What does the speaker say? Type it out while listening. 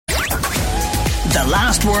The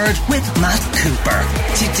Last Word with Matt Cooper.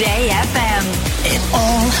 Today FM. It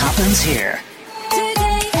all happens here.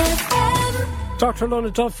 Today FM. Dr.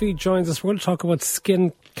 Ilona Duffy joins us. We're going to talk about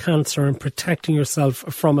skin cancer and protecting yourself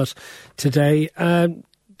from it today.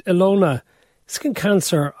 Ilona, skin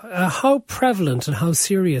cancer, how prevalent and how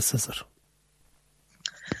serious is it?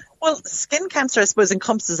 Well, skin cancer, I suppose,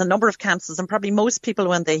 encompasses a number of cancers, and probably most people,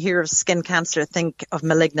 when they hear of skin cancer, think of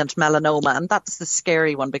malignant melanoma, and that's the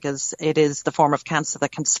scary one because it is the form of cancer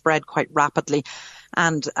that can spread quite rapidly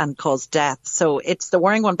and cause death. So it's the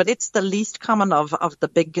worrying one, but it's the least common of the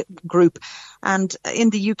big group. And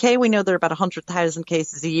in the UK, we know there are about 100,000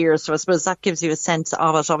 cases a year, so I suppose that gives you a sense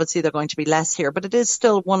of it. Obviously, they're going to be less here, but it is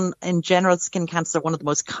still one, in general, skin cancer, one of the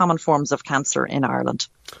most common forms of cancer in Ireland.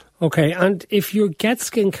 Okay, and if you get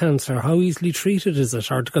skin cancer, how easily treated is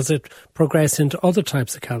it, or does it progress into other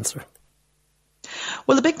types of cancer?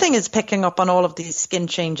 Well, the big thing is picking up on all of these skin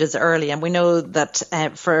changes early. And we know that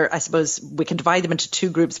I suppose we can divide them into two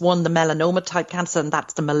groups. One, the melanoma type cancer, and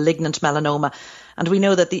that's the malignant melanoma. And we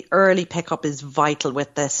know that the early pickup is vital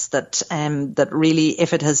with this, that really,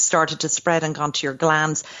 if it has started to spread and gone to your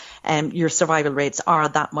glands, your survival rates are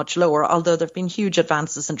that much lower, although there have been huge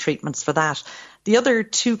advances in treatments for that. The other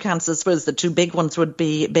two cancers, the two big ones would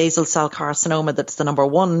be basal cell carcinoma, that's the number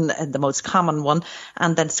one and the most common one,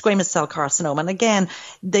 and then squamous cell carcinoma. And again,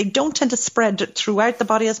 they don't tend to spread throughout the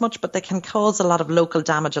body as much, but they can cause a lot of local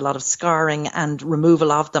damage, a lot of scarring, and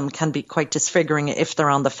removal of them can be quite disfiguring if they're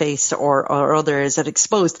on the face or other areas that are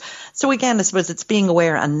exposed. So again, I suppose it's being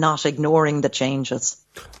aware and not ignoring the changes.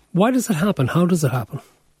 Why does it happen? How does it happen?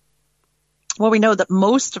 Well, we know that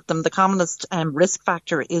most of them, the commonest risk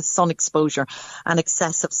factor is sun exposure and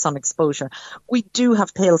excessive sun exposure. We do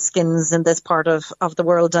have pale skins in this part of the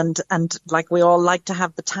world and like we all like to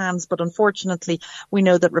have the tans, but unfortunately we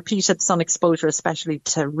know that repeated sun exposure, especially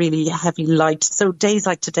to really heavy light, so days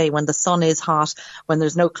like today when the sun is hot, when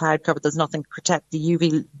there's no cloud cover, there's nothing to protect, the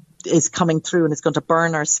UV is coming through and it's going to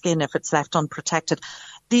burn our skin if it's left unprotected.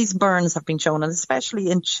 These burns have been shown, and especially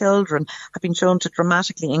in children, have been shown to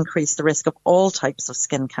dramatically increase the risk of all types of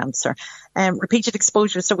skin cancer. Repeated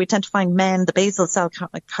exposure, so we tend to find men, the basal cell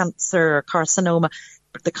cancer or carcinoma,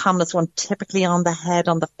 the commonest one typically on the head,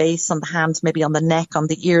 on the face, on the hands, maybe on the neck, on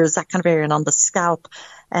the ears, that kind of area, and on the scalp.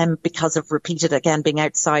 Because of repeated, again, being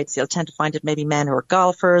outside. So you'll tend to find it maybe men who are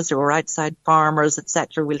golfers, who are outside farmers,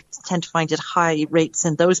 etc. We'll tend to find it high rates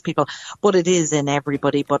in those people, but it is in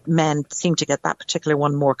everybody. But men seem to get that particular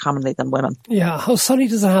one more commonly than women. Yeah, how sunny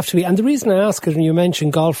does it have to be? And the reason I ask is when you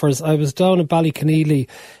mentioned golfers, I was down at Ballyconneely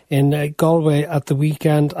in Galway at the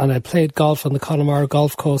weekend and I played golf on the Connemara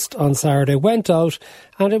Golf Coast on Saturday. Went out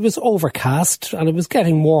and it was overcast and it was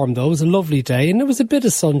getting warm though. It was a lovely day and there was a bit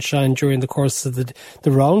of sunshine during the course of the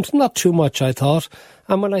round. Not too much, I thought.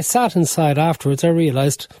 And when I sat inside afterwards, I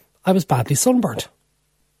realised I was badly sunburnt.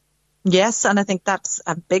 Yes, and I think that's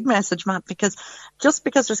a big message, Matt, because just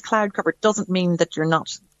because there's cloud cover doesn't mean that you're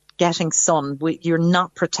not getting sun. You're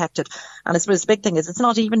not protected. And I suppose the big thing is it's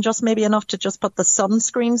not even just maybe enough to just put the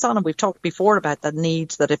sunscreens on. And we've talked before about the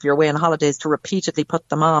need that if you're away on holidays to repeatedly put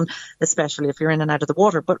them on, especially if you're in and out of the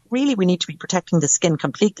water. But really we need to be protecting the skin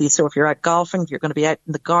completely. So if you're out golfing, you're going to be out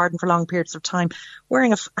in the garden for long periods of time,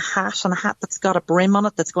 wearing a hat and a hat that's got a brim on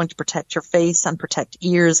it that's going to protect your face and protect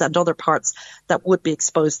ears and other parts that would be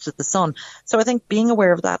exposed to the sun. So I think being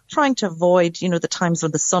aware of that, trying to avoid, the times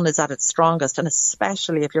when the sun is at its strongest, and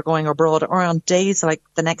especially if you're going abroad or on days like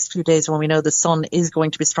the next few days when we know the sun is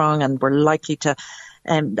going to be strong and we're likely to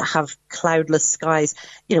have cloudless skies,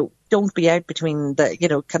 don't be out between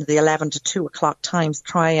the, kind of the 11 to 2 o'clock times.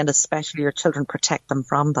 Try and especially your children protect them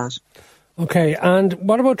from that. Okay, and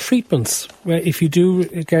what about treatments? If you do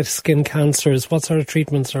get skin cancers, what sort of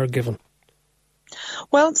treatments are given?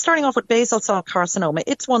 Well, starting off with basal cell carcinoma,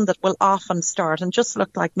 it's one that will often start and just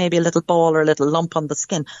look like maybe a little ball or a little lump on the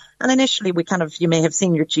skin. And initially you may have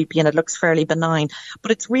seen your GP and it looks fairly benign,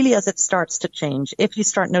 but it's really as it starts to change. If you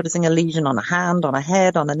start noticing a lesion on a hand, on a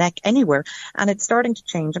head, on a neck, anywhere, and it's starting to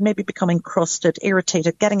change and maybe becoming crusted,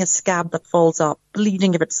 irritated, getting a scab that falls off,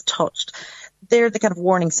 bleeding if it's touched, they're the kind of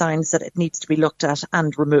warning signs that it needs to be looked at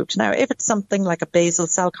and removed. Now, if it's something like a basal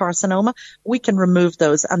cell carcinoma, we can remove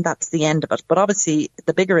those and that's the end of it. But obviously,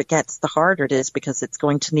 the bigger it gets, the harder it is because it's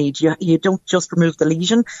going to need, you don't just remove the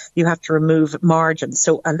lesion, you have to remove margins.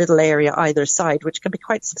 So a little area either side, which can be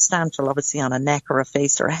quite substantial, obviously on a neck or a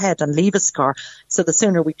face or a head, and leave a scar. So the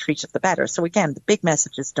sooner we treat it, the better. So again, the big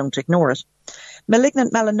message is don't ignore it.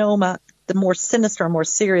 Malignant melanoma, the more sinister, more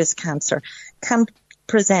serious cancer, can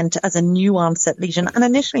present as a new onset lesion and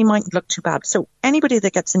initially mightn't look too bad. So anybody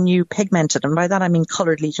that gets a new pigmented, and by that I mean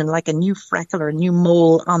coloured lesion, like a new freckle or a new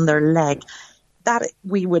mole on their leg, that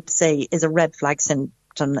we would say is a red flag symptom,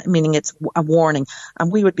 meaning it's a warning,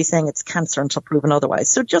 and we would be saying it's cancer until proven otherwise.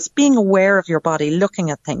 So just being aware of your body,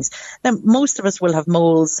 looking at things. Now, most of us will have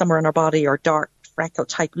moles somewhere in our body or dark freckle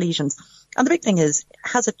type lesions. And the big thing is,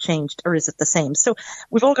 has it changed or is it the same? So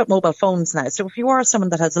we've all got mobile phones now. So if you are someone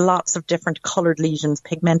that has lots of different coloured lesions,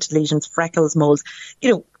 pigmented lesions, freckles, moles,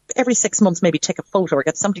 every 6 months maybe take a photo or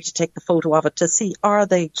get somebody to take the photo of it to see, are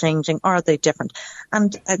they changing, are they different?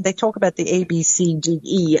 And they talk about the A, B, C, D,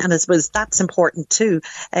 E, and I suppose that's important too,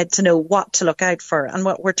 to know what to look out for. And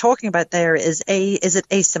what we're talking about there is is it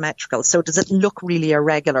asymmetrical? So does it look really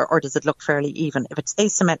irregular or does it look fairly even? If it's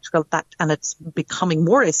asymmetrical and it's becoming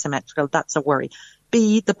more asymmetrical, that's a worry.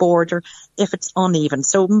 B, the border, if it's uneven.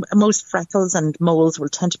 So most freckles and moles will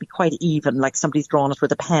tend to be quite even, like somebody's drawn it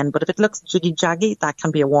with a pen. But if it looks jiggy-jaggy, that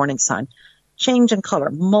can be a warning sign. Change in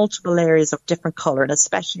colour, multiple areas of different colour, and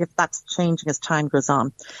especially if that's changing as time goes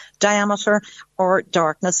on. Diameter or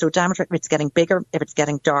darkness, so diameter if it's getting bigger, if it's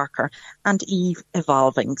getting darker, and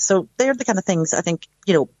evolving. So they're the kind of things I think,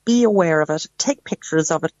 be aware of it, take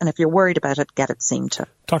pictures of it, and if you're worried about it, get it seen to.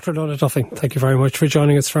 Dr. Ilona Duffy, thank you very much for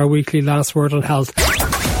joining us for our weekly Last Word on Health.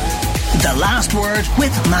 The Last Word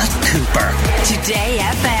with Matt Cooper. Today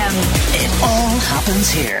FM. It all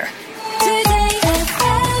happens here.